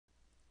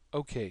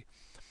Okay,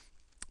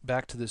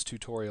 back to this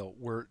tutorial.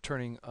 We're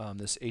turning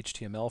this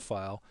HTML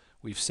file,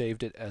 we've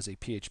saved it as a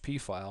PHP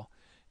file,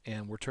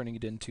 and we're turning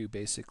it into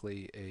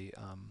basically a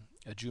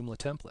Joomla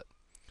template.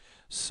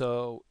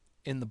 So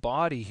in the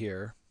body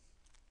here,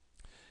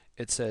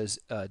 it says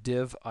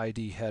div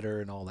ID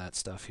header and all that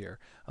stuff here.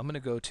 I'm going to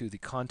go to the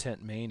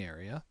content main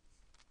area,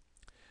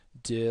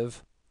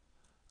 div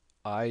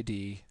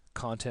ID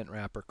content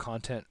wrapper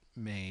content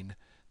main.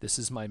 This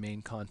is my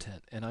main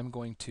content, and I'm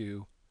going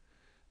to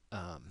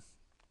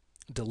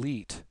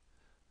delete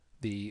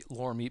the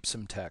lorem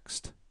ipsum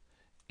text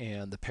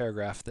and the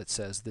paragraph that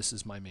says this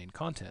is my main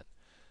content.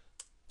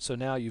 So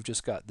now you've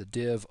just got the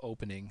div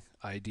opening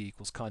ID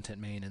equals content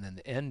main and then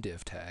the end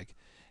div tag.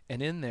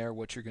 And in there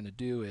what you're going to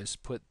do is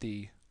put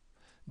the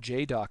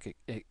JDoc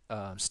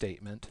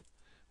statement,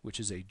 which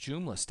is a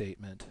Joomla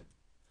statement.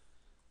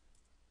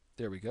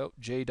 There we go.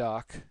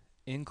 JDoc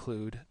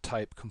include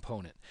type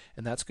component.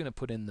 And that's going to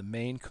put in the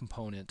main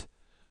component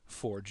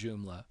for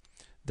Joomla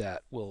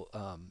that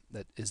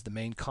is the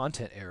main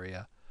content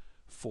area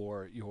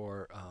for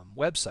your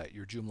website,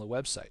 your Joomla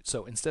website.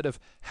 So instead of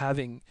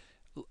having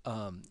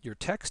your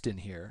text in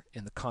here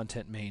in the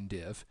content main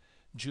div,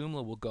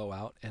 Joomla will go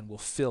out and will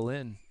fill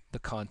in the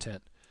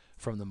content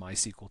from the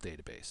MySQL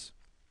database.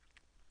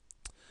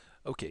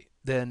 Okay,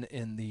 then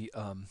in the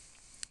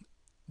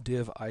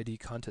div ID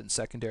content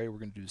secondary, we're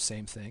going to do the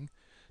same thing,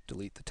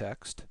 delete the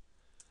text.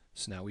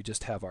 So now we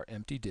just have our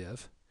empty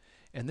div.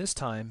 And this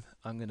time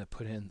I'm going to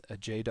put in a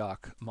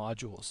JDoc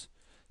modules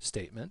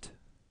statement.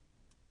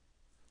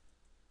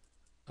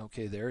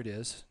 Okay, there it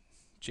is.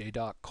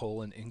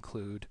 JDoc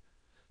include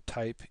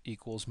type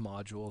equals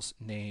modules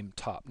name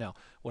top. Now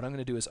what I'm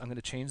going to do is I'm going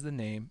to change the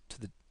name to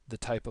the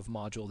type of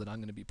module that I'm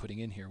going to be putting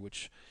in here,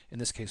 which in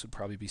this case would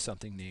probably be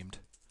something named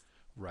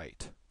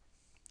write.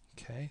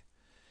 Okay.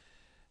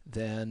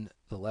 Then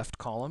the left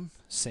column,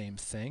 same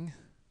thing.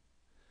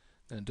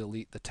 I'm going to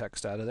delete the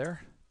text out of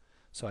there.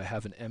 So I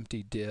have an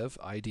empty div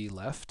ID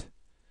left,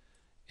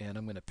 and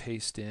I'm going to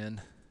paste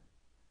in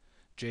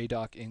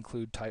JDoc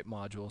include type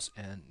modules,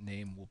 and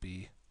name will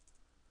be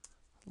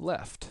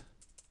left.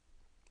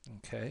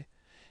 Okay,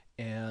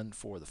 and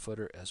for the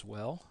footer as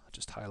well,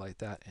 just highlight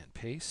that and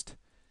paste,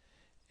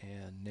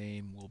 and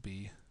name will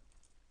be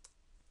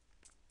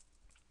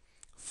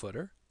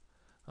footer.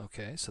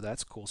 Okay, so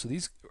that's cool. So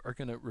these are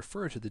going to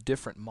refer to the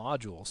different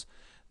modules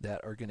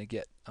that are going to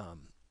get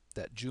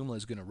that Joomla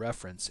is going to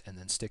reference and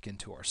then stick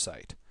into our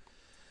site.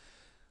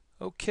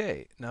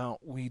 Okay, now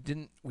we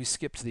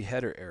skipped the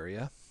header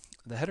area.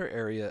 The header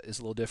area is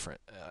a little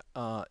different.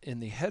 In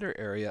the header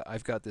area,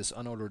 I've got this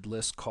unordered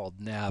list called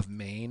nav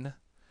main,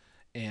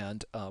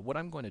 and what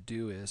I'm going to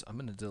do is I'm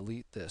going to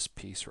delete this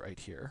piece right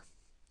here.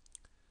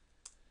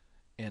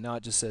 And now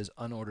it just says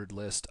unordered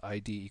list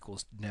ID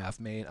equals nav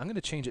main. I'm going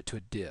to change it to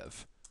a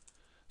div.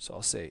 So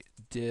I'll say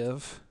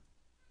div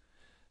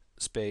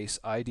space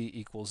ID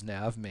equals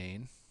nav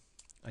main.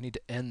 I need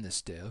to end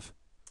this div.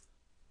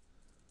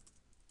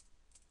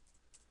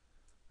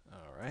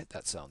 Alright,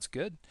 that sounds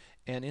good.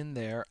 And in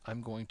there I'm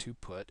going to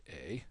put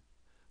a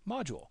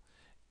module.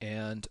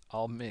 And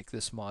I'll make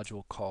this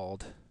module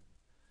called,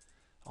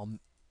 I'll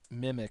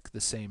mimic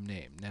the same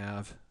name,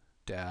 nav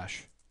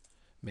dash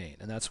main.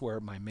 And that's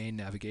where my main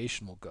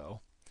navigation will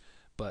go.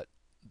 But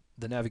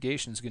the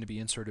navigation is going to be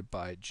inserted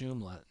by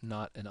Joomla,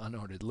 not an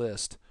unordered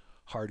list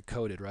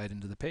hard-coded right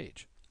into the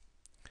page.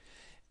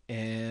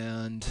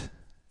 And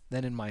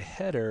then in my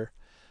header,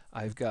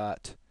 I've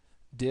got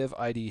div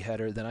ID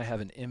header, then I have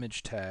an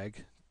image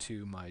tag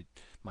to my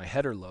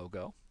header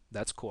logo.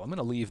 That's cool. I'm going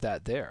to leave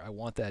that there. I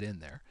want that in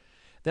there.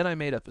 Then I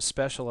made up a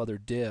special other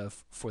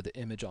div for the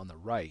image on the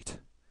right.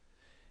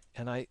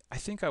 And I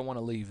think I want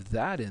to leave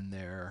that in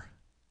there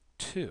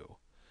too.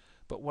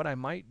 But what I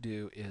might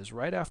do is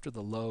right after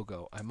the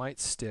logo, I might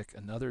stick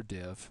another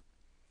div.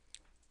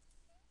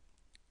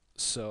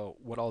 So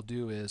what I'll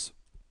do is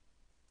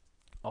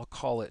I'll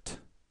call it,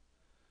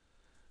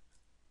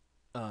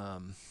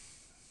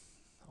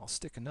 I'll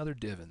stick another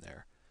div in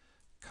there.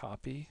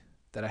 Copy,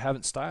 that I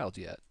haven't styled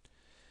yet.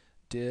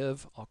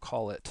 Div, I'll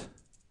call it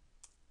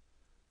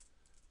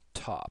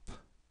top.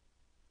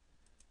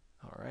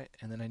 Alright,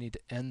 and then I need to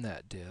end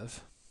that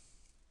div.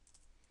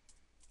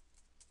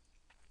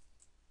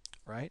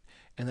 Right?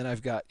 And then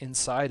I've got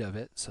inside of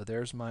it, so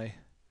there's my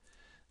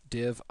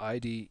div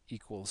ID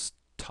equals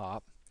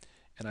top,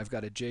 and I've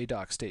got a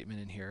JDoc statement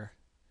in here.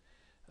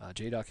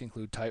 JDoc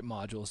include type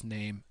modules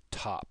name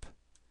top.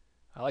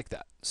 I like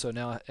that. So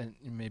now, and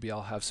maybe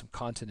I'll have some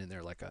content in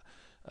there like a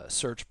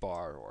search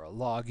bar or a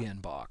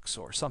login box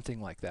or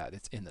something like that.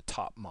 It's in the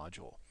top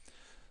module.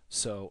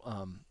 So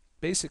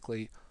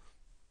basically,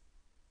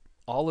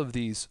 all of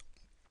these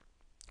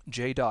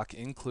JDoc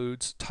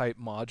includes type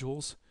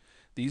modules.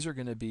 These are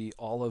going to be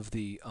all of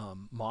the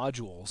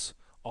modules,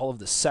 all of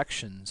the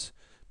sections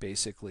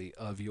basically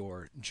of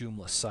your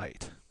Joomla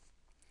site.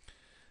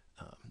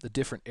 The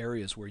different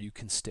areas where you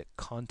can stick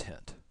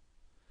content.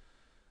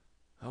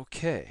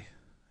 Okay,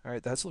 all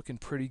right, that's looking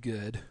pretty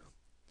good.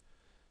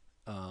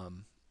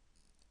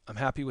 I'm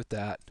happy with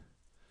that.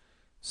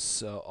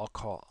 So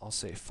I'll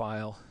say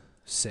File,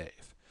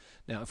 Save.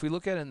 Now, if we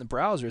look at it in the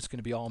browser, it's going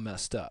to be all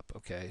messed up.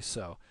 Okay,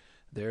 so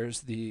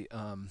there's there's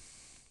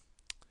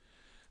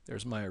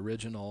my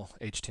original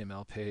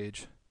HTML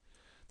page.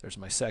 There's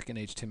my second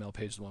HTML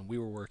page, the one we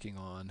were working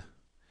on.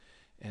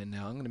 And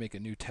now I'm going to make a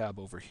new tab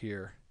over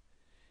here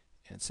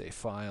and say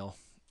File,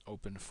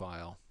 Open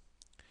File.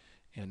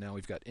 And now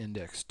we've got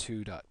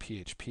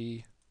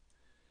index.php.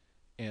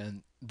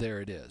 And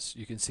there it is.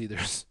 You can see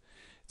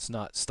it's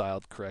not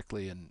styled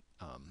correctly, and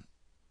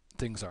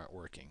things aren't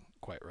working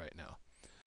quite right now.